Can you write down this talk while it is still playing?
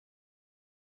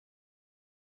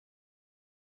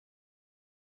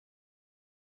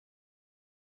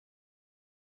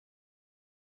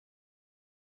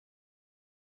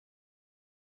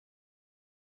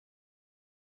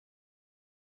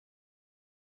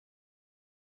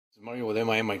Mario with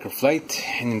SMA Micro-FLIGHT,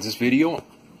 and in this video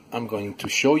I'm going to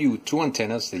show you two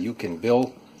antennas that you can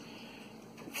build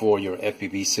for your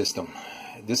FPV system.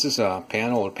 This is a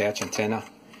panel or patch antenna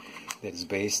that is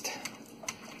based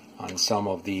on some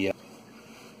of the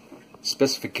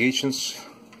specifications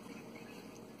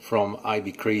from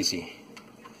IB Crazy,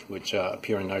 which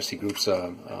appeared in RC groups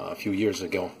a few years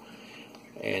ago,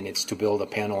 and it's to build a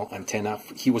panel antenna.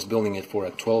 He was building it for a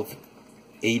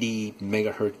 1280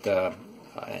 megahertz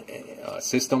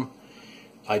system.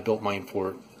 I built mine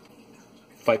for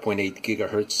 5.8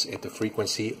 gigahertz at the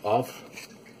frequency of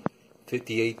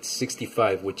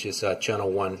 5865, which is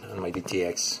channel 1 on my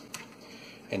VTX,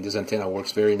 and this antenna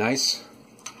works very nice.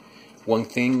 One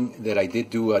thing that I did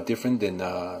do different than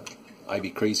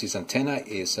IB Crazy's antenna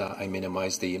is I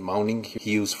minimized the mounting.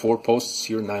 He used 4 posts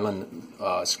here, nylon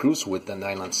screws with the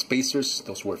nylon spacers.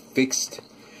 Those were fixed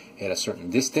at a certain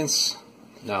distance.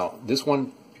 Now this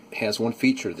one has one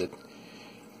feature that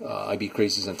IB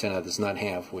Crazy's antenna does not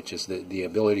have, which is the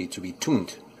ability to be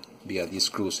tuned via these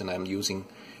screws, and I'm using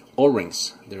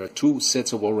O-rings. There are 2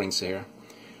 sets of O-rings here.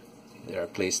 They are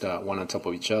placed one on top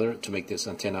of each other to make this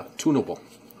antenna tunable.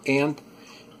 And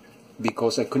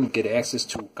because I couldn't get access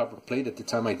to copper plate at the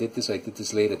time I did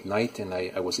this late at night, and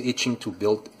I was itching to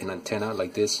build an antenna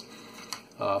like this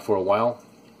for a while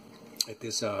at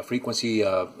this frequency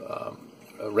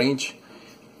range,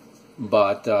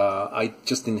 but I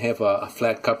just didn't have a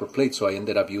flat copper plate, so I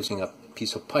ended up using a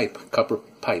piece of pipe, copper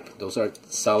pipe. Those are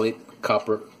solid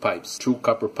copper pipes, true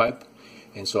copper pipe,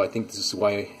 and so I think this is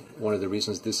why, one of the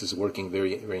reasons this is working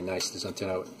very, very nice. This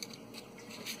antenna,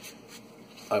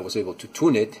 I was able to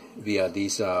tune it via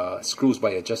these screws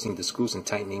by adjusting the screws and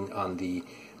tightening on the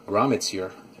grommets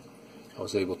here. I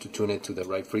was able to tune it to the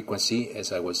right frequency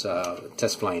as I was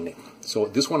test flying it. So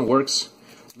this one works.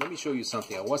 Let me show you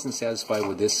something. I wasn't satisfied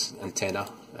with this antenna.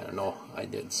 I don't know, I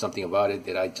did something about it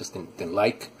that I just didn't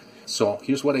like. So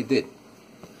here's what I did.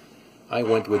 I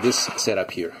went with this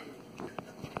setup here.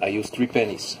 I used 3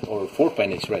 pennies, or 4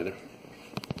 pennies rather,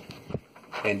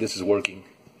 and this is working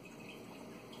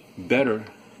better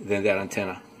than that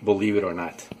antenna, believe it or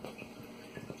not,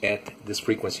 at this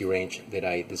frequency range that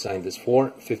I designed this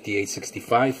for,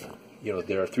 5865. You know,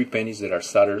 there are 3 pennies that are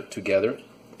soldered together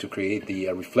to create the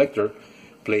reflector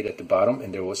plate at the bottom,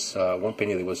 and there was 1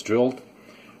 penny that was drilled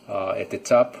at the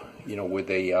top, you know, with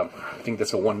a I think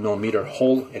that's a 1 millimeter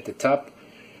hole at the top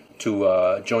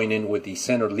to join in with the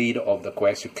center lead of the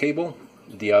coaxial cable.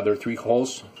 The other 3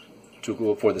 holes to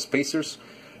go for the spacers,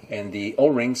 and the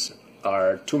O-rings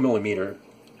are 2 millimeter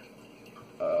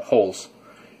holes,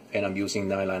 and I'm using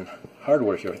nylon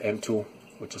hardware here, M2,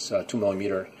 which is 2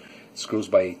 millimeter screws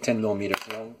by 10 millimeters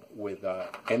long with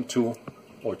M2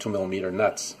 or 2 millimeter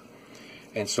nuts.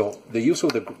 And so the use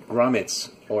of the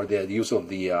grommets, or the use of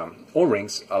the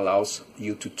O-rings, allows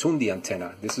you to tune the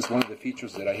antenna. This is one of the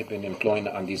features that I have been employing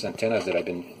on these antennas that I've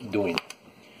been doing.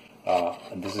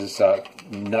 And this is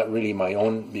not really my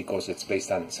own, because it's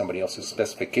based on somebody else's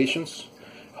specifications.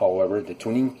 However, the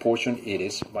tuning portion, it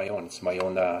is my own. It's my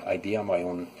own idea, my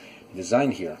own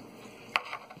design here.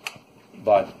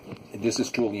 But this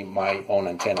is truly my own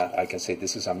antenna. I can say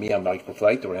this is a MIA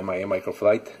Micro-FLIGHT or MIA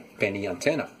Micro-FLIGHT penny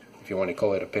antenna, if you want to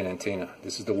call it a pen antenna.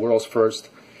 This is the world's first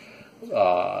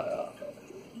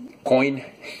coin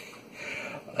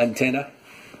antenna,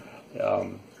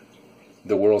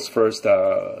 the world's first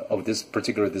of this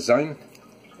particular design,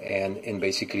 and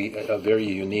basically a very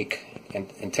unique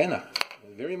antenna.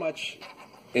 Very much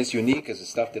as unique as the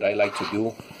stuff that I like to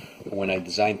do when I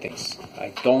design things.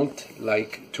 I don't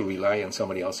like to rely on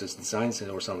somebody else's designs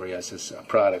or somebody else's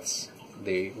products.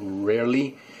 They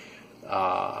rarely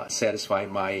satisfy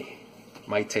my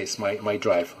taste, my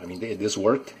drive. I mean, this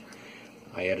worked.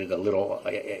 I added a little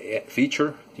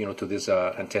feature, you know, to this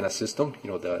antenna system, you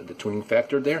know, the tuning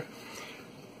factor there,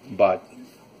 but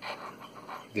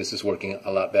this is working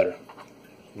a lot better.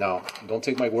 Now, don't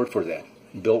take my word for that.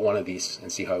 Build one of these and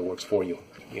see how it works for you.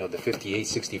 You know, the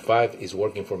 5865 is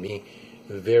working for me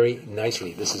very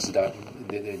nicely. This is the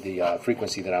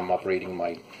frequency that I'm operating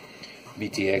my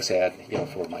VTX at, you know,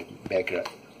 for my backyard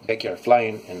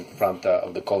flying in front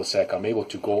of the cul-de-sac. I'm able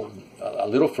to go a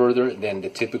little further than the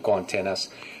typical antennas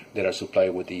that are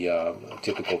supplied with the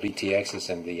typical VTXs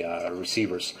and the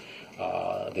receivers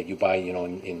that you buy, you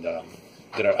know,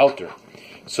 that are out there.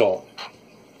 So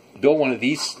build one of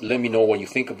these. Let me know what you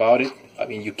think about it. I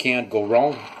mean, you can't go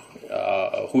wrong.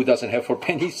 Who doesn't have 4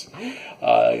 pennies?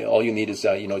 All you need is,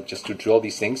 you know, just to drill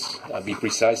these things. Be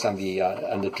precise on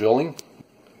the drilling.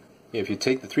 If you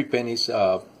take the 3 pennies,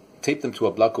 tape them to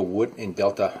a block of wood in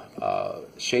delta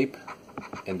shape,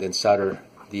 and then solder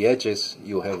the edges,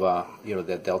 you have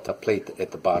that delta plate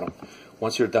at the bottom.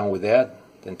 Once you're done with that,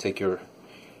 then take your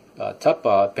top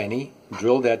penny,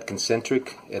 drill that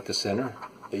concentric at the center.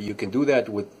 You can do that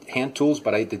with hand tools,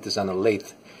 but I did this on a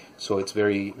lathe, so it's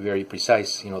very, very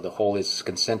precise. The hole is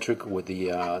concentric with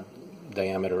the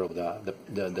diameter of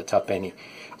the top penny.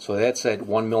 So that's at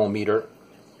 1 millimeter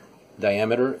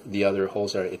diameter. The other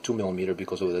holes are at 2 millimeter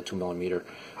because of the 2 millimeter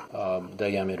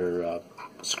diameter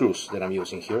screws that I'm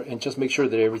using here. And just make sure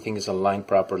that everything is aligned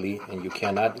properly, and you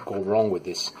cannot go wrong with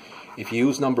this. If you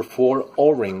use number 4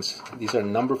 O-rings, these are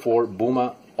number 4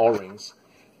 Buma O-rings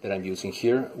that I'm using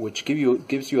here, which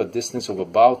gives you a distance of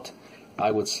about,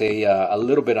 I would say, a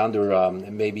little bit under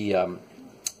maybe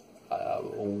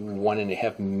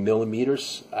 1.5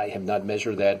 millimeters. I have not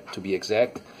measured that to be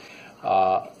exact,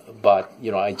 but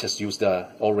I just use the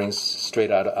O-rings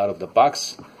straight out of the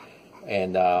box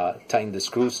and tighten the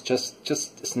screws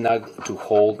just snug to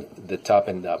hold the top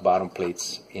and the bottom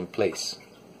plates in place.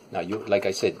 Now, like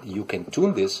I said, you can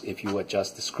tune this if you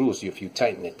adjust the screws, if you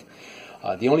tighten it.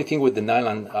 The only thing with the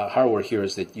nylon hardware here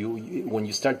is that when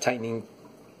you start tightening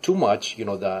too much,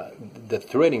 the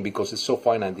threading, because it's so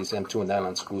fine on these M2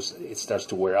 nylon screws, it starts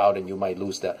to wear out, and you might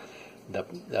lose the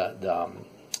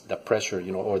pressure,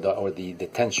 or the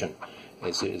tension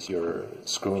as you're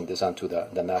screwing this onto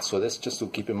the nuts. So that's just to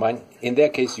keep in mind. In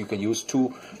that case, you can use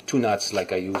two nuts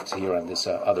like I used here on this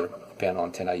other panel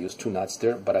antenna. I used 2 nuts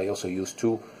there, but I also used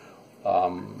 2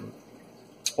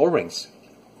 O-rings.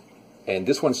 And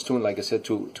this one's tuned, like I said,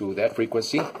 to that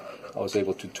frequency. I was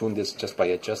able to tune this just by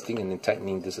adjusting and then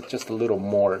tightening this just a little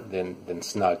more than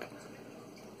snug.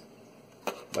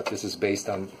 But this is based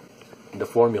on the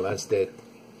formulas that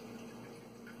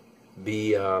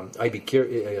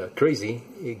Crazy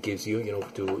it gives you,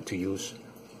 to use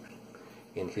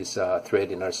in his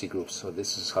thread and RC groups. So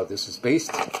this is how this is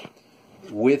based,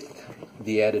 with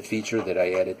the added feature that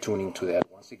I added tuning to that.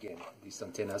 Once again, these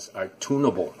antennas are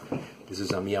tunable. This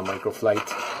is a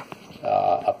Micro-FLIGHT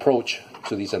approach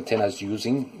to these antennas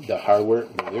using the hardware,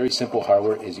 the very simple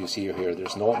hardware as you see here.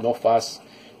 There's no fuss,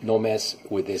 no mess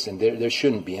with this, and there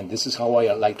shouldn't be. And this is how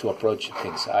I like to approach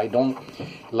things. I don't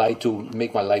like to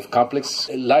make my life complex.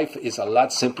 Life is a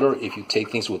lot simpler if you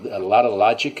take things with a lot of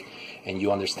logic and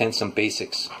you understand some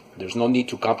basics. There's no need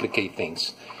to complicate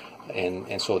things.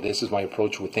 And so this is my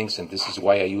approach with things, and this is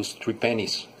why I use 3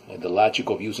 pennies. The logic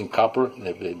of using copper,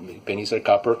 the pennies are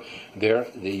copper. There,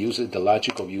 they use the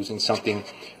logic of using something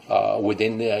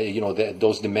within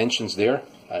those dimensions there.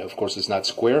 Of course, it's not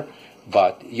square,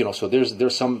 but so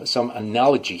there's some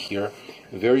analogy here,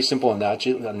 very simple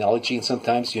analogy, and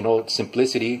sometimes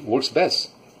simplicity works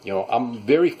best. I'm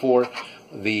very for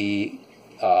the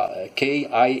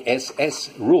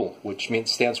KISS rule, which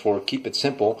stands for keep it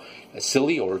simple.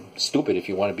 Silly or stupid if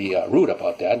you want to be rude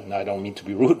about that. And I don't mean to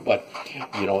be rude, but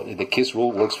the KISS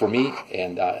rule works for me,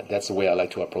 and that's the way I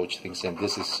like to approach things. And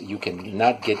this is, you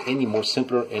cannot get any more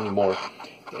simpler, any more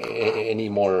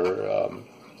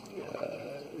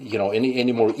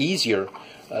easier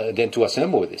than to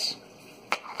assemble this.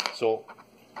 So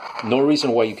no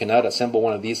reason why you cannot assemble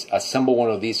one of these. Assemble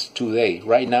one of these today,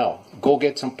 right now. Go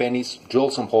get some pennies, drill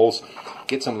some holes,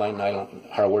 get some nylon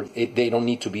hardware. They don't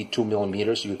need to be 2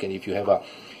 millimeters. You can, if you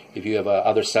have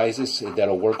other sizes,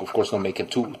 that'll work. Of course, don't make it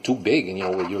too big, and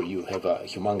where you have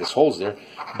humongous holes there.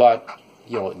 But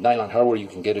nylon hardware you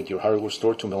can get at your hardware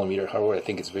store. 2 millimeter hardware. I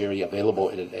think it's very available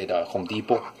at Home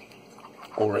Depot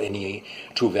or any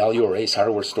True Value or Ace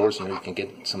hardware stores. You can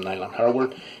get some nylon hardware.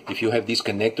 If you have these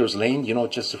connectors laying,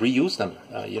 just reuse them.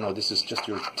 This is just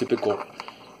your typical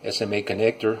SMA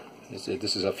connector.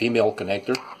 This is a female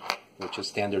connector, which is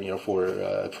standard,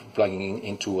 for plugging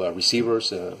into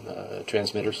receivers,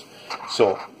 transmitters.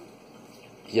 So,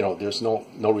 there's no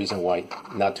reason why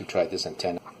not to try this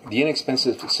antenna. The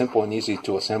inexpensive, simple, and easy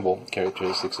to assemble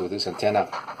characteristics of this antenna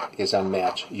is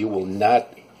unmatched. You will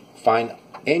not find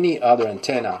any other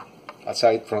antenna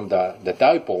aside from the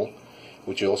dipole,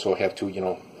 which you also have to,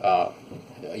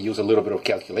 use a little bit of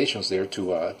calculations there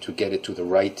to get it to the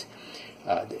right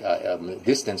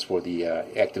distance for the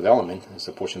active element. It's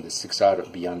the portion that sticks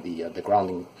out beyond the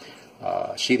grounding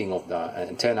sheathing of the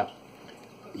antenna.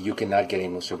 You cannot get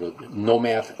any sort of no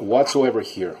math whatsoever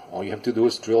here. All you have to do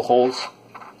is drill holes,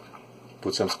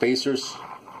 put some spacers,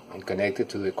 and connect it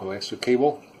to the coaxial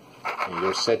cable, and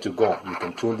you're set to go. You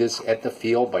can tune this at the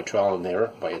field by trial and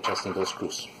error by adjusting those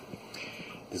screws.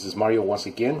 This is Mario once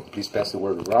again. Please pass the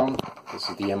word around. This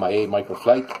is the MIA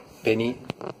Micro-FLIGHT penny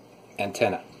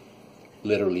antenna,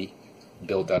 literally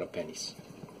built out of pennies.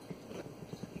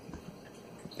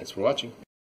 Thanks for watching.